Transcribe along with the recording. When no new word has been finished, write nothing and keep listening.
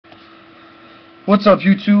What's up,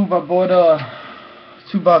 YouTube? I bought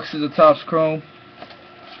 2 boxes of Topps Chrome,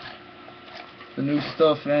 the new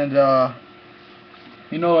stuff, and I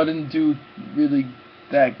didn't do really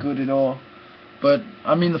that good at all. But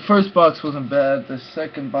I mean, the first box wasn't bad. The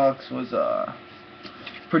second box was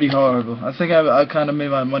pretty horrible. I think I kind of made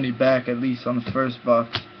my money back, at least on the first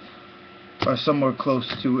box, or somewhere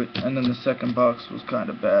close to it. And then the second box was kind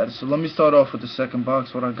of bad. So let me start off with the second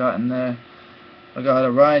box. What I got in there? I got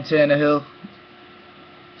a Ryan Tannehill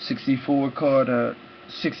 64 card,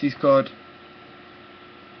 60s card,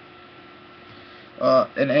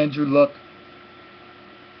 an Andrew Luck,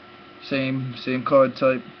 same card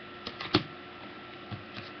type.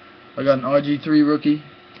 I got an RG3 rookie,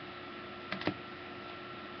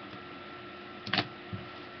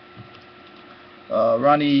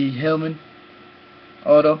 Ronnie Hillman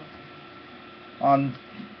auto on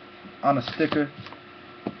a sticker.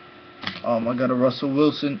 I got a Russell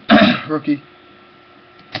Wilson rookie.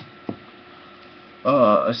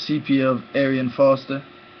 A sepia of Arian Foster,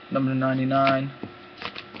 number 99.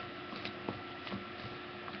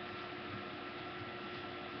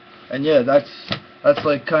 And yeah, that's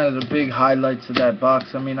like kind of the big highlights of that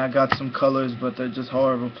box. I mean, I got some colors, but they're just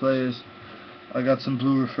horrible players. I got some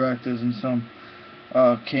blue refractors and some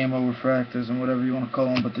camo refractors and whatever you want to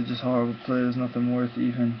call them, but they're just horrible players. Nothing worth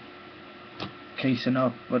even casing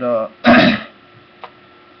up. But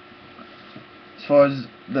as far as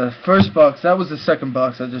the first box, that was the second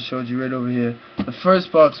box I just showed you right over here. The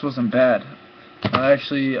first box wasn't bad. I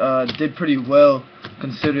actually did pretty well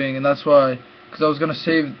considering, and that's why, because I was gonna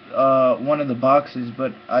save one of the boxes,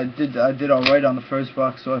 but I did all right on the first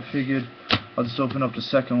box, so I figured I'll just open up the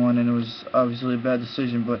second one, and it was obviously a bad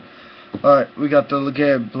decision. But alright, we got the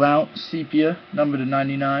LeGarrette Blount sepia, number to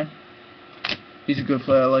 99. He's a good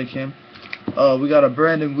player, I like him. We got a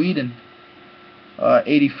Brandon Weeden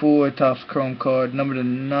 84 Topps Chrome card, number to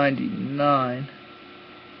 99,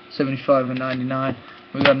 75 and 99.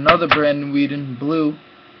 We got another Brandon Weeden blue,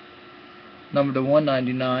 number to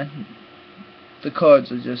 199. The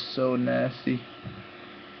cards are just so nasty.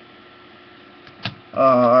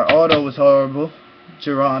 Our auto was horrible.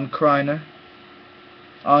 Jaron Kreiner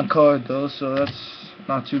on card though, so that's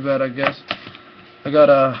not too bad, I guess. I got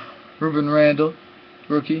a Ruben Randall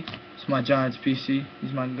rookie. It's my Giants PC.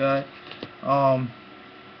 He's my guy.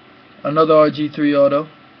 Another RG3 auto.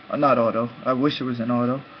 Not auto. I wish it was an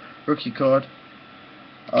auto. Rookie card.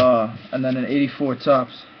 And then an 84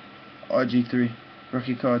 Topps RG3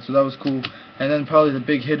 rookie card. So that was cool. And then probably the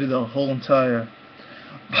big hit of the whole entire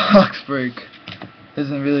box break.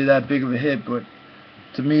 Isn't really that big of a hit, but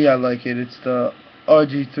to me I like it. It's the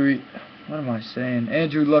RG3. What am I saying?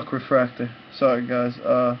 Andrew Luck refractor. Sorry guys.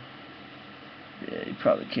 Yeah, you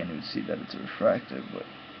probably can't even see that it's a refractor, but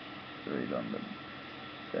right on the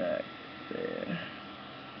back there.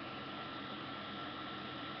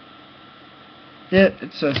 Yeah,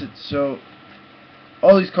 it says it. So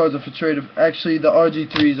all these cards are for trade. Actually, the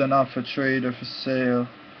RG3s are not for trade or for sale,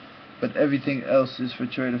 but everything else is for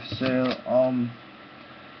trade or for sale.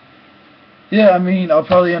 Yeah, I mean, I'll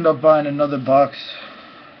probably end up buying another box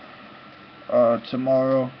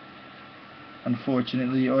tomorrow,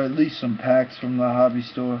 unfortunately, or at least some packs from the hobby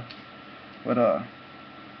store. But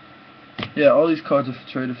yeah, all these cards are for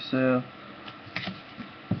trade or for sale.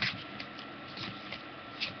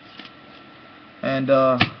 And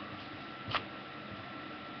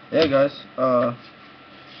yeah guys,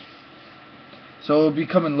 so it'll be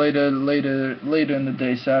coming later in the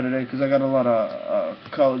day, Saturday, because I got a lot of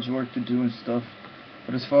college work to do and stuff.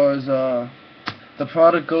 But as far as the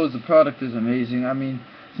product goes, the product is amazing. I mean,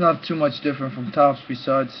 it's not too much different from Topps,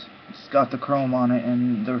 besides it's got the chrome on it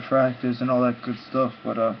and the refractors and all that good stuff.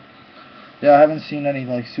 But yeah, I haven't seen any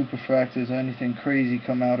like super refractors or anything crazy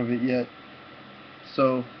come out of it yet.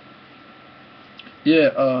 So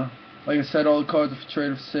yeah, like I said, all the cards are for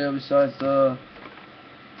trade or for sale, besides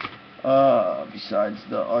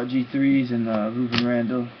the RG3s and Ruben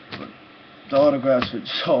Randall. But the autographs are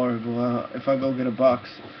just horrible. If I go get a box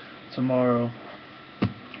tomorrow,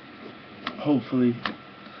 hopefully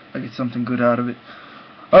I get something good out of it.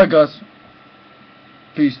 Alright guys,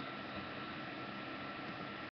 peace.